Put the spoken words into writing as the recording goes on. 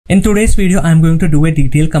In today's video, I'm going to do a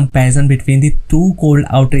detailed comparison between the two cold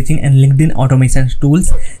outreaching and LinkedIn automation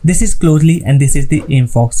tools. This is Closely and this is the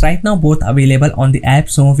Aimfox. Right now, both available on the App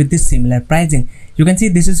Store with the similar pricing. You can see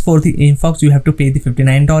this is for the Aimfox, you have to pay the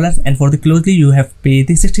 $59, and for the Closely, you have to pay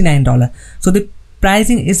the $69. So the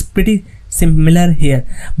pricing is pretty similar here,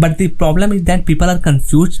 but the problem is that people are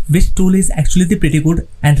confused which tool is actually the pretty good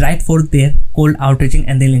and right for their cold outreaching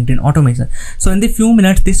and the LinkedIn automation. So in the few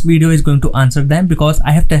minutes this video is going to answer them, because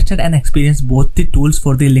I have tested and experienced both the tools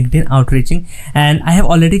for the LinkedIn outreaching, and I have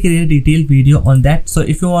already created a detailed video on that. So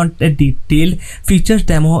if you want a detailed features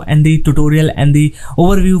demo and the tutorial and the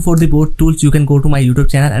overview for the both tools, you can go to my YouTube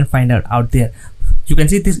channel and find out there. You can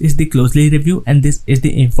see this is the Closely review and this is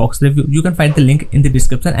the Aimfox review. You can find the link in the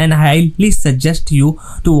description, and I highly suggest you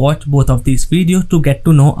to watch both of these videos to get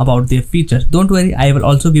to know about their features. Don't worry, I will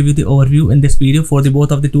also give you the overview in this video for the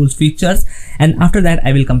both of the tools features, and after that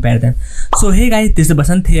I will compare them. So hey guys, this is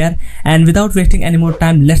Basant here, and without wasting any more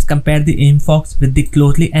time, let's compare the Aimfox with the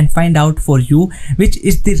Closely and find out for you which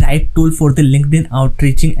is the right tool for the LinkedIn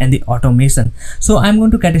outreaching and the automation. So I'm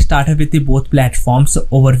going to get started with the both platforms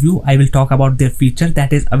overview. I will talk about their features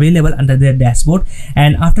that is available under their dashboard,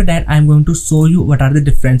 and after that I'm going to show you what are the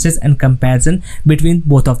differences and comparison between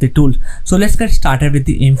both of the tools. So let's get started with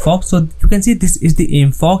the Aimfox. So you can see this is the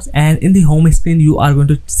Aimfox, and in the home screen you are going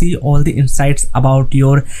to see all the insights about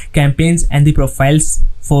your campaigns and the profiles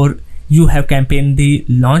for you have campaign the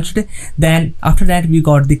launched. Then after that we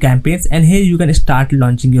got the campaigns, and here you can start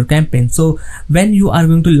launching your campaign. So when you are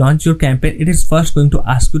going to launch your campaign, it is first going to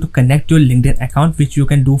ask you to connect your LinkedIn account, which you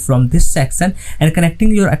can do from this section. And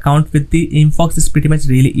connecting your account with the Aimfox is pretty much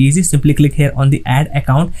really easy. Simply click here on the add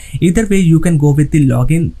account. Either way you can go with the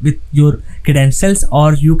login with your credentials,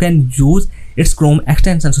 or you can use its Chrome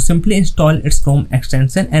extension. So simply install its Chrome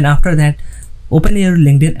extension, and after that open your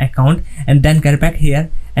LinkedIn account, and then get back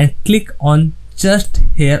here and click on just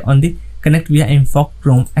here on the connect via Aimfox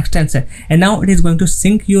Chrome extension, and now it is going to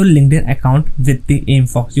sync your LinkedIn account with the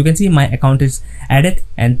Aimfox. You can see my account is added,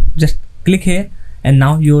 and just click here, and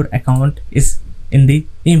now your account is in the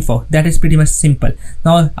Aimfox. That is pretty much simple.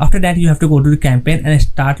 Now after that you have to go to the campaign and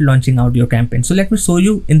start launching out your campaign. So let me show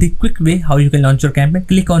you in the quick way how you can launch your campaign.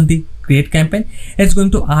 Click on the create campaign. It's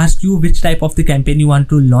going to ask you which type of the campaign you want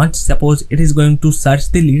to launch. Suppose it is going to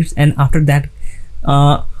search the leads, and after that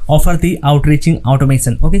offer the outreaching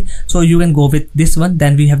automation. Okay, so you can go with this one.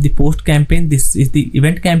 Then we have the post campaign. This is the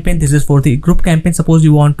event campaign. This is for the group campaign. Suppose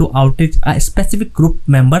you want to outreach a specific group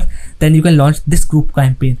member, then you can launch this group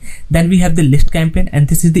campaign. Then we have the list campaign, and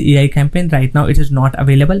this is the AI campaign. Right now it is not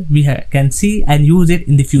available. We can see and use it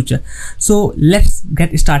in the future. So let's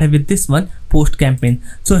get started with this one, post campaign.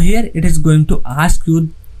 So here it is going to ask you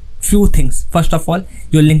few things. First of all,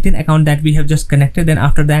 your LinkedIn account that we have just connected. Then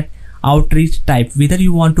after that, outreach type, whether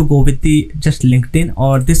you want to go with the just LinkedIn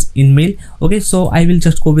or this email. Okay, so I will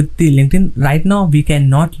just go with the LinkedIn. Right now we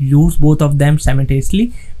cannot use both of them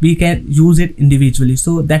simultaneously, we can use it individually.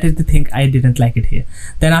 So that is the thing I didn't like it here.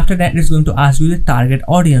 Then after that it's going to ask you the target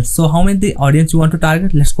audience. So how many the audience you want to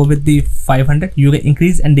target? Let's go with the 500. You can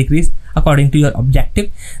increase and decrease according to your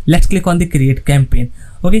objective. Let's click on the create campaign.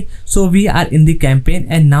 Okay, so we are in the campaign,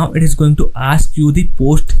 and now it is going to ask you the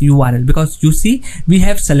post URL, because you see we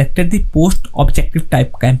have selected the post objective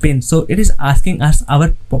type campaign. So it is asking us our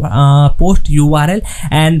post URL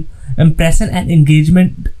and impression and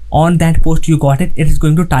engagement on that post you got it. It is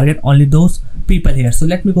going to target only those people here. So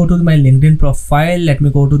let me go to my LinkedIn profile. Let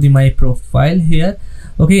me go to my profile here.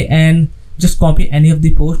 Okay, and just copy any of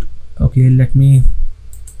the post. Okay, let me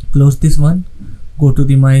close this one. Go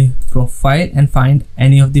to my profile and find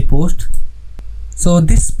any of the post. So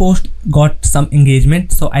this post got some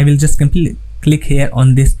engagement, so I will just simply click here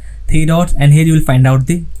on this three dots, and here you will find out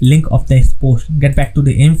the link of this post. Get back to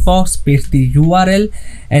the Aimfox, paste the URL,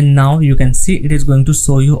 and now you can see it is going to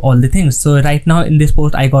show you all the things. So right now in this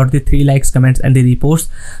post I got the 3 likes, comments, and the reposts.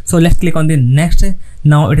 So let's click on the next.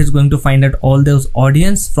 Now it is going to find out all those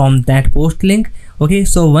audience from that post link. Okay,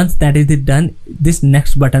 so once that is done, this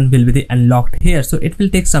next button will be the unlocked here. So it will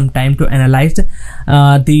take some time to analyze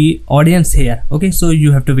the audience here. Okay, so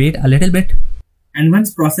you have to wait a little bit, and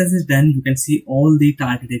once process is done, you can see all the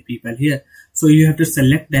targeted people here. So you have to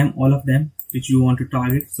select them, all of them which you want to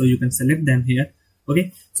target. So you can select them here.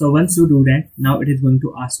 Okay, so once you do that, now it is going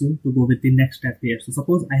to ask you to go with the next step here. So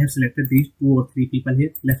suppose I have selected these 2 or 3 people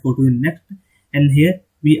here. Let's go to the next, and here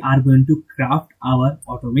we are going to craft our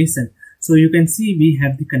automation. So you can see we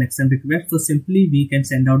have the connection request. So simply we can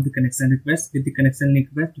send out the connection request. With the connection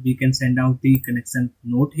request, we can send out the connection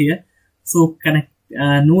note here. So connect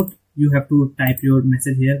note, you have to type your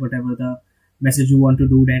message here, whatever the message you want to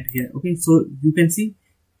do that here. Okay, so you can see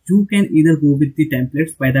you can either go with the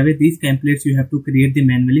templates. By the way, these templates you have to create the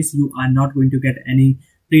manually. You are not going to get any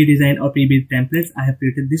pre-designed or pre-built templates. I have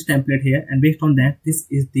created this template here, and based on that, this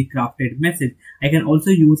is the crafted message. I can also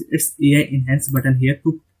use its AI enhance button here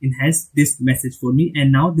to enhance this message for me,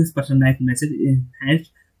 and now this personalized message is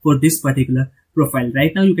enhanced for this particular profile.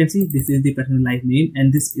 Right now you can see this is the personalized name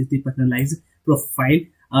and this is the personalized profile,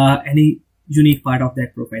 any unique part of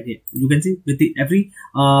that profile here. You can see with the every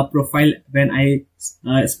profile, when I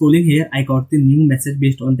scrolling here, I got the new message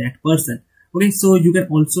based on that person. Okay, so you can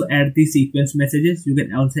also add the sequence messages. You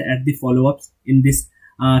can also add the follow-ups in this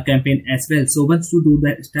campaign as well. So once you do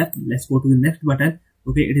that step, let's go to the next button.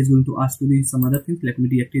 Okay, it is going to ask you some other things. Let me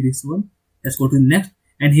deactivate this one. Let's go to the next,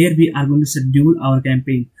 and here we are going to schedule our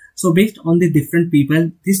campaign. So based on the different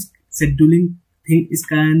people, this scheduling thing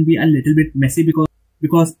can be a little bit messy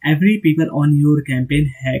because every people on your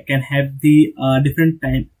campaign can have the different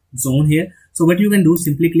time zone here. So what you can do,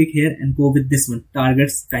 simply click here and go with this one,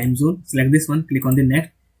 targets time zone. Select this one, click on the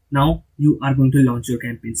next. Now you are going to launch your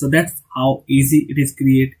campaign. So that's how easy it is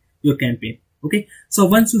create your campaign. Okay, so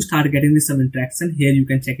once you start getting some interaction here, you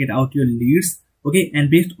can check it out your leads. Okay,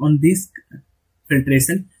 and based on this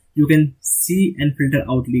filtration, you can see and filter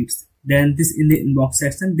out leads. Then this in the inbox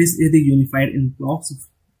section, this is the unified inbox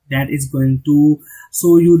that is going to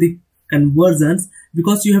show you the conversions,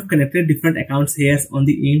 because you have connected different accounts here on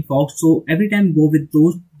the Aimfox. So every time go with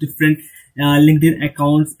those different LinkedIn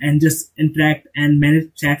accounts and just interact and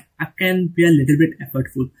manage chat can be a little bit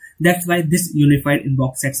effortful. That's why this unified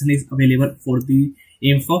inbox section is available for the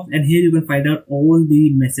Aimfox, and here you can find out all the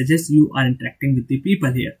messages you are interacting with the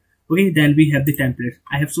people here. Okay, then we have the templates.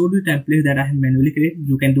 I have showed you templates that I have manually created.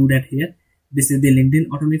 You can do that here. This is the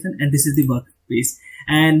LinkedIn automation and this is the workspace.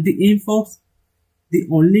 And the Aimfox, the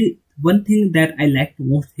only one thing that I like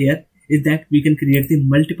most here is that we can create the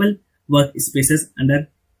multiple workspaces under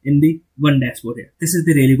in the one dashboard here. This is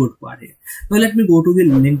the really good part here. Now let me go to the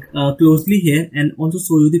link closely here and also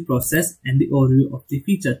show you the process and the overview of the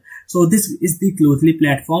feature. So this is the closely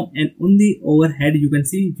platform, and on the overhead you can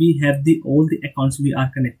see we have all the accounts we are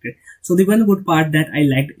connected. So the one good part that I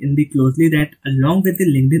liked in the closely, that along with the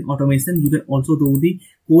LinkedIn automation, you can also do the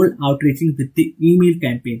cold outreaching with the email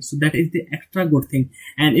campaign. So that is the extra good thing.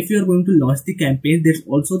 And if you are going to launch the campaign, there's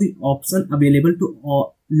also the option available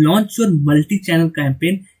to launch your multi-channel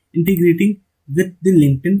campaign integrating with the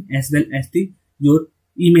LinkedIn as well as your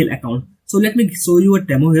email account. So let me show you a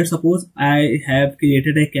demo here. Suppose I have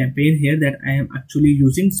created a campaign here that I am actually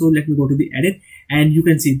using. So let me go to the edit, and you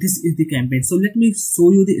can see this is the campaign. So let me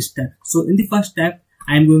show you the step. So in the first step,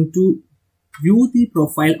 I am going to view the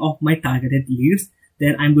profile of my targeted leads.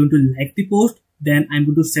 Then I'm going to like the post. Then I'm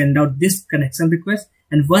going to send out this connection request.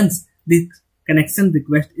 And once the connection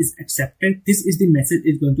request is accepted, this is the message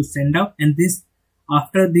it's going to send out. And this,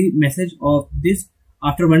 after the message of this,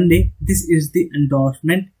 after 1 day, this is the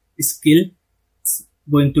endorsement skill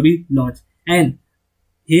going to be launched. And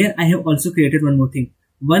here I have also created one more thing.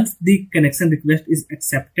 Once the connection request is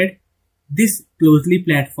accepted, this closely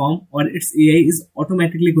platform or its AI is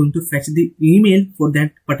automatically going to fetch the email for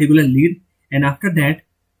that particular lead. And after that,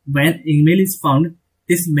 when email is found,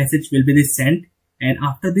 this message will be sent. And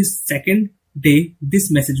after this second day,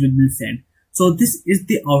 this message will be sent. So this is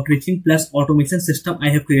the outreaching plus automation system I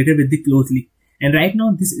have created with the closely. And right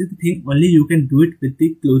now, this is the thing only you can do it with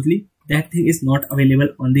the closely. That thing is not available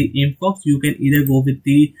on the Aimfox. You can either go with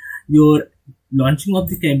your launching of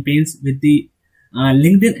the campaigns with the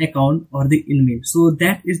LinkedIn account or the email. So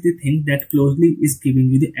that is the thing that closely is giving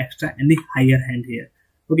you the extra and the higher hand here.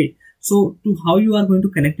 Okay. So to how you are going to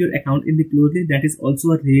connect your account in the closely, that is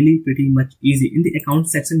also really pretty much easy. In the account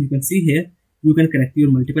section, you can see here, you can connect your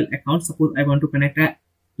multiple accounts. Suppose I want to connect a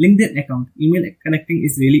LinkedIn account. Email connecting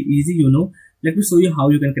is really easy, you know. Let me show you how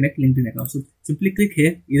you can connect LinkedIn account. So simply click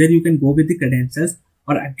here. Either you can go with the credentials,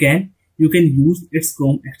 or again, you can use its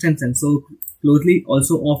Chrome extension. So closely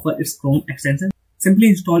also offer its Chrome extension. Simply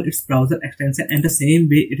install its browser extension, and the same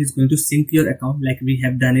way it is going to sync your account like we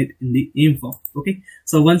have done it in the Aimfox. Okay.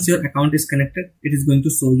 So once your account is connected, it is going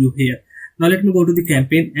to show you here. Now let me go to the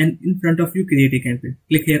campaign, and in front of you create a campaign.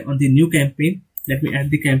 Click here on the new campaign. Let me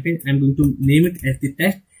add the campaign. I'm going to name it as the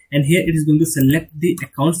test. And here it is going to select the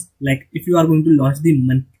accounts. Like if you are going to launch the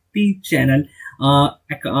multi-channel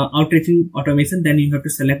outreaching automation, then you have to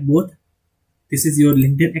select both. This is your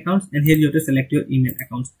LinkedIn accounts, and here you have to select your email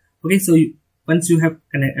accounts. Okay, so once you have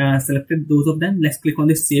selected those of them, let's click on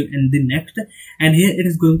the save and the next. And here it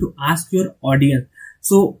is going to ask your audience.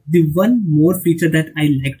 So the one more feature that I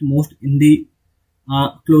liked most in the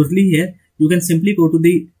closely here, you can simply go to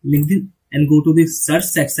the LinkedIn and go to the search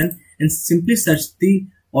section and simply search the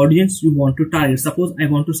audience you want to target. Suppose I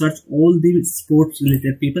want to search all the sports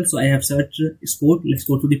related people, so I have searched sport. Let's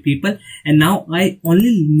go to the people, and now I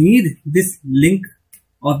only need this link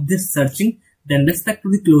of this searching. Then let's back to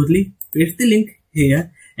the closely, paste the link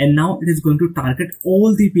here, and now it is going to target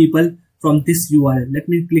all the people from this URL. Let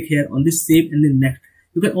me click here on this save and the next.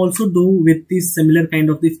 You can also do with this similar kind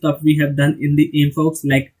of the stuff we have done in the Aimfox,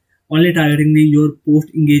 like only targeting your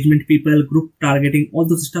post engagement people, group targeting, all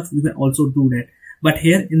those stuff. You can also do that. But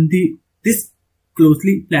here in this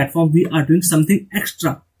closely platform, we are doing something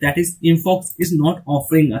extra that is Aimfox is not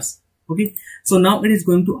offering us. Okay, so now it is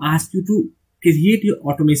going to ask you to create your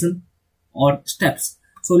automation or steps.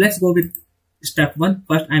 So let's go with step 1.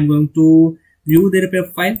 First, I'm going to view their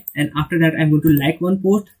profile, and after that I'm going to like one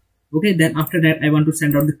post. Okay, then after that I want to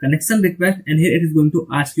send out the connection request, and here it is going to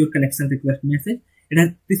ask your connection request message. It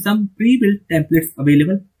has some pre-built templates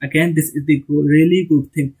available. Again, this is the really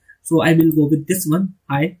good thing. So I will go with this one.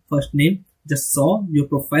 Hi, first name. Just saw your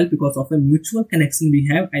profile because of a mutual connection we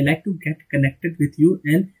have. I like to get connected with you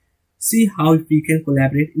and see how we can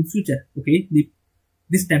collaborate in future. Okay,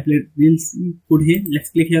 this template will put here.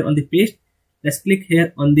 Let's click here on the paste. Let's click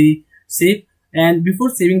here on the save. And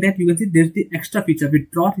before saving that, you can see there's the extra feature,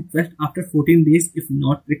 withdraw request after 14 days if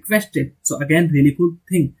not requested. So again, really good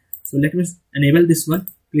thing. So let me enable this one,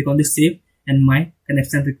 click on the save, and my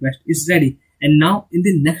connection request is ready. And now in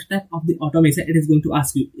the next step of the automation, it is going to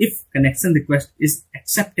ask you if connection request is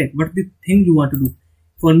accepted. What the thing you want to do?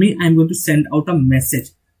 For me, I'm going to send out a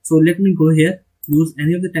message. So let me go here, use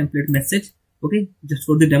any of the template message. Okay, just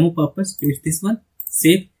for the demo purpose, paste this one,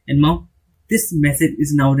 save, and now this message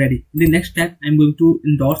is now ready. In the next step, I'm going to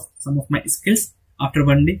endorse some of my skills after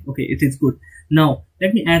 1 day. Okay, it is good. Now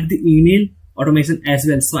let me add the email automation as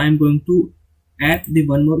well. So I'm going to add the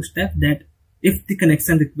one more step, that if the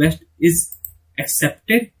connection request is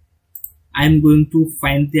accepted, I'm going to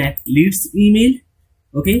find that leads email.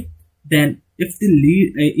 Okay, then if the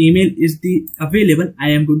lead email is the available, I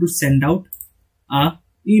am going to send out a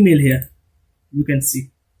email here. You can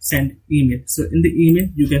see send email. So in the email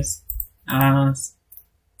you can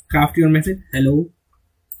craft your message. Hello,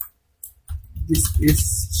 this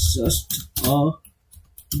is just a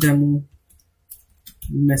demo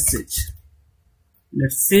message.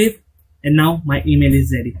 Let's save, and now my email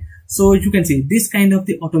is ready. So you can see this kind of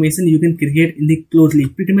the automation you can create in the closely,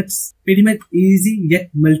 pretty much easy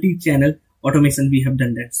yet multi-channel automation. We have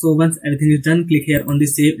done that. So once everything is done, click here on the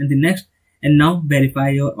save and the next, and now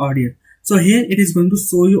verify your audience. So here it is going to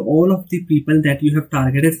show you all of the people that you have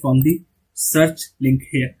targeted from the search link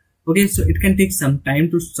here. Okay, so it can take some time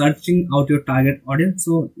to searching out your target audience.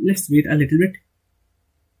 So let's wait a little bit.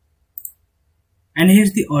 And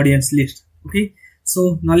here's the audience list. Okay,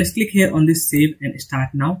 so now let's click here on this save and start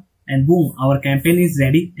now, and boom, our campaign is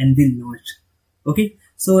ready and will launch. Okay,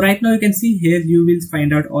 so right now you can see here you will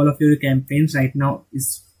find out all of your campaigns right now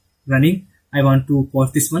is running. I want to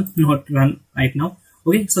pause this one, not run right now.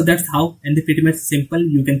 Okay, so that's how, and the pretty much simple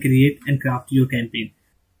you can create and craft your campaign.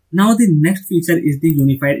 Now the next feature is the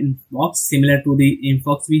unified inbox, similar to the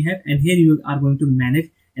Aimfox we have, and here you are going to manage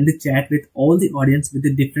and the chat with all the audience with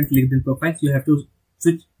the different LinkedIn profiles. You have to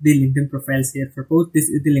switch the LinkedIn profiles here. Suppose this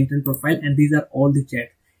is the LinkedIn profile and these are all the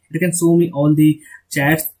chats. It can show me all the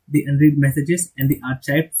chats, the unread messages, and the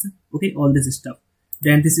archives. Okay, all this stuff.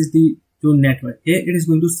 Then this is the your network. Here it is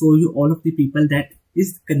going to show you all of the people that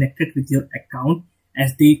is connected with your account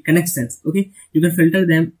as the connections. Okay, you can filter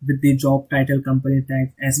them with the job title, company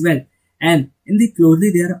tag as well. And in the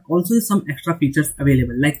closely there are also some extra features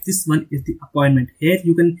available, like this one is the appointment. Here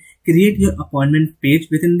you can create your appointment page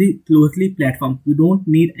within the closely platform. You don't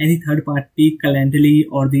need any third party Calendly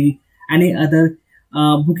or the any other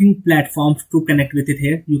booking platforms to connect with it.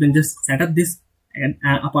 Here you can just set up this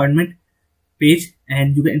appointment page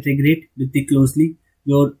and you can integrate with the closely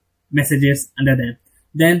your messages under them.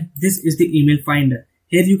 Then this is the email finder.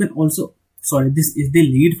 Here you can also, sorry, this is the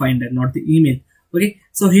lead finder, not the email. Okay,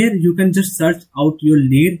 so here you can just search out your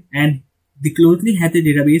lead, and the closely has a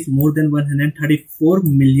database more than 134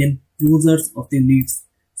 million users of the leads.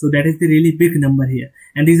 So that is the really big number here,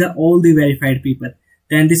 and these are all the verified people.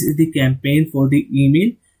 Then this is the campaign for the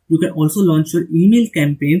email. You can also launch your email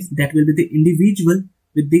campaigns that will be the individual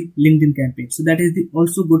with the LinkedIn campaign. So that is the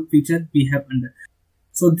also good feature we have under.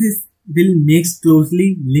 So this will make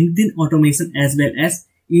closely LinkedIn automation as well as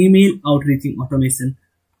email outreaching automation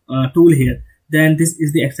tool here. Then this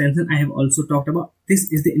is the extension I have also talked about. This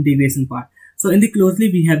is the integration part. So in the closely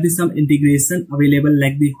we have some integration available,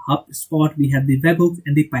 like the HubSpot, we have the webhooks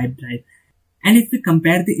and the Pipedrive. And if we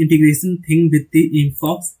compare the integration thing with the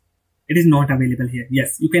Aimfox, it is not available here.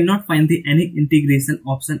 Yes, you cannot find any integration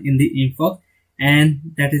option in the Aimfox. and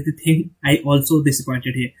that is the thing I also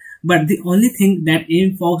disappointed here. But the only thing that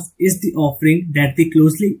Aimfox is the offering that they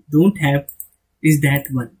closely don't have is that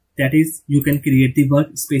one. That is, you can create the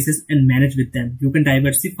workspaces and manage with them. You can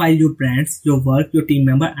diversify your brands, your work, your team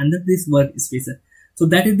member under this workspace. So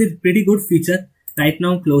that is the pretty good feature. Right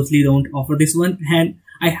now, Closely don't offer this one, and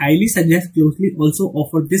I highly suggest Closely also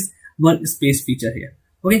offer this workspace feature here.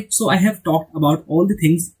 Okay, so I have talked about all the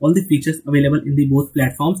things, all the features available in the both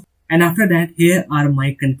platforms, and after that, here are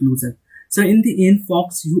my conclusion. So in the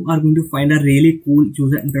Aimfox, you are going to find a really cool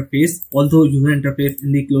user interface, although user interface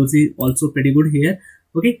in the Closely is also pretty good here.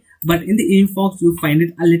 Okay, but in the Aimfox, you find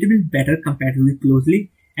it a little bit better compared to the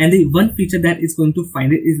Closely. And the one feature that is going to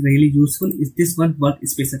find it is really useful is this one,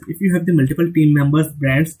 workspace. If you have the multiple team members,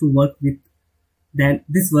 brands to work with, then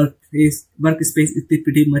this workspace is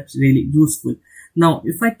pretty much really useful. Now,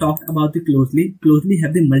 if I talked about the Closely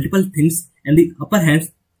have the multiple things and the upper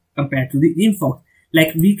hands compared to the Aimfox.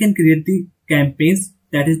 Like we can create the campaigns,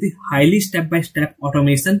 that is the highly step-by-step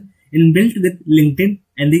automation inbuilt with LinkedIn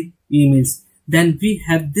and the emails. Then we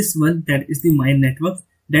have this one, that is the My Network,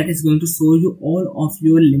 that is going to show you all of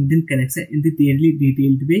your LinkedIn connection in the really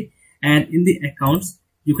detailed way. And in the accounts,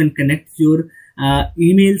 you can connect your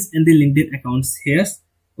emails and the LinkedIn accounts here.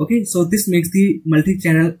 Okay, so this makes the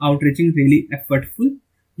multi-channel outreaching really effortful.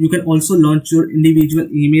 You can also launch your individual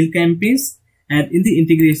email campaigns, and in the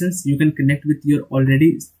integrations, you can connect with your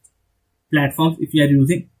already platforms if you are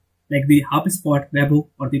using like the HubSpot, Webhook,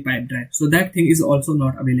 or the Pipedrive. So that thing is also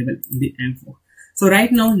not available in the Aimfox. So right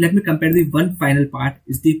now, let me compare the one final part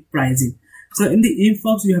is the pricing. So in the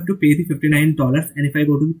Aimfox, you have to pay the $59, and if I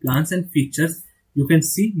go to the plans and features, you can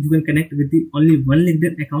see you can connect with the only one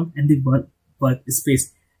LinkedIn account and the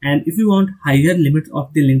workspace. And if you want higher limits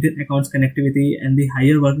of the LinkedIn accounts connectivity and the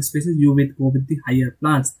higher workspaces, you will go with the higher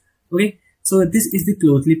plans. Okay, so this is the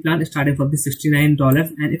Closely plan starting from the $69.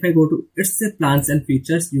 And if I go to its plans and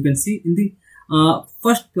features, you can see in the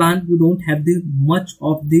first plan, you don't have the much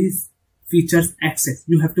of these features access.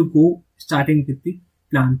 You have to go starting with the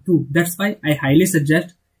plan 2. That's why I highly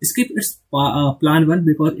suggest skip its plan 1,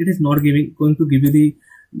 because it is not going to give you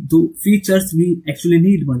the features we actually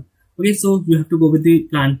need one. Okay, so you have to go with the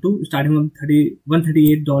plan 2 starting from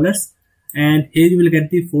 $138, and here you will get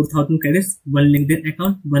the 4,000 credits, one LinkedIn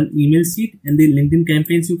account, one email sheet, and the LinkedIn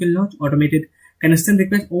campaigns you can launch, automated connection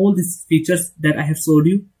request. All these features that I have showed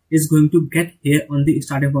you is going to get here on the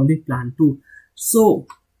starting from the plan 2. So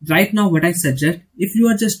right now, what I suggest, if you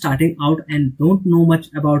are just starting out and don't know much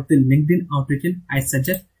about the LinkedIn outreaching, I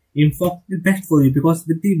suggest Aimfox is best for you, because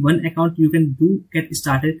with the one account you can get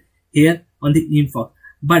started here on the Aimfox.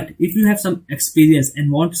 But if you have some experience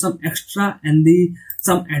and want some extra and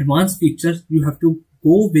some advanced features, you have to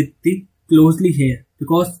go with the Closely here,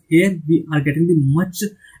 because here we are getting the much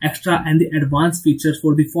extra and the advanced features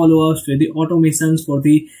for the follow-ups, for the automations, for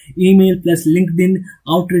the email plus LinkedIn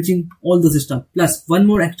outreaching, all those stuff. Plus one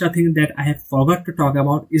more extra thing that I have forgot to talk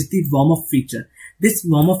about is the warm-up feature. This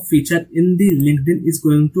warm-up feature in the LinkedIn is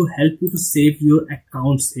going to help you to save your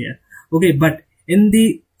accounts here. Okay, but in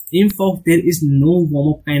the Aimfox, there is no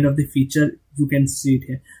warm-up kind of the feature. You can see it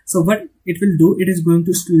here. So what it will do, it is going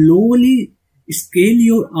to slowly scale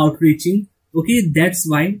your outreaching. Okay, that's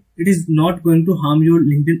why it is not going to harm your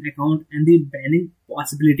LinkedIn account, and the banning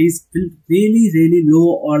possibilities will really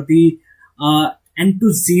low, or the end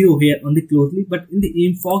to zero here on the Closely. But in the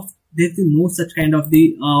Aimfox, there's no such kind of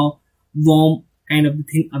the warm kind of the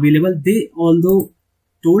thing available. They although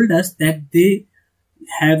told us that they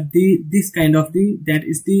have this kind of that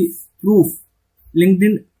is the proof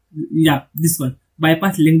LinkedIn, yeah, this one,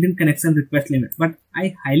 bypass LinkedIn connection request limit. But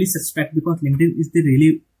I highly suspect, because LinkedIn is the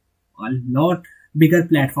really a lot bigger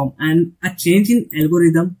platform, and a change in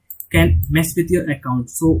algorithm can mess with your account.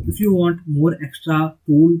 So if you want more extra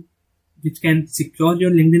tool which can secure your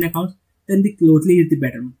LinkedIn accounts, then the Closely is the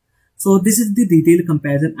better one. So this is the detailed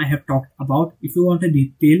comparison I have talked about. If you want a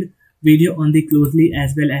detailed video on the Closely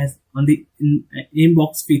as well as on the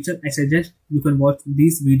Aimbox feature, I suggest you can watch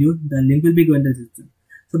these videos. The link will be given in the description.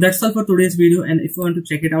 So that's all for today's video. And if you want to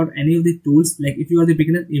check it out, any of the tools, like if you are the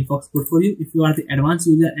beginner, Aimfox good for you. If you are the advanced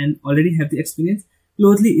user and already have the experience,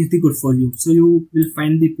 Closely is the good for you. So you will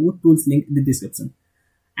find the both tools link in the description.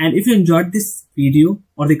 And if you enjoyed this video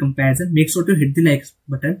or the comparison, make sure to hit the like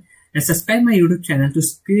button and subscribe my YouTube channel to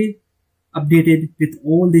stay updated with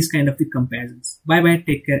all these kind of the comparisons. Bye bye,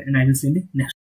 take care, and I will see you in the next.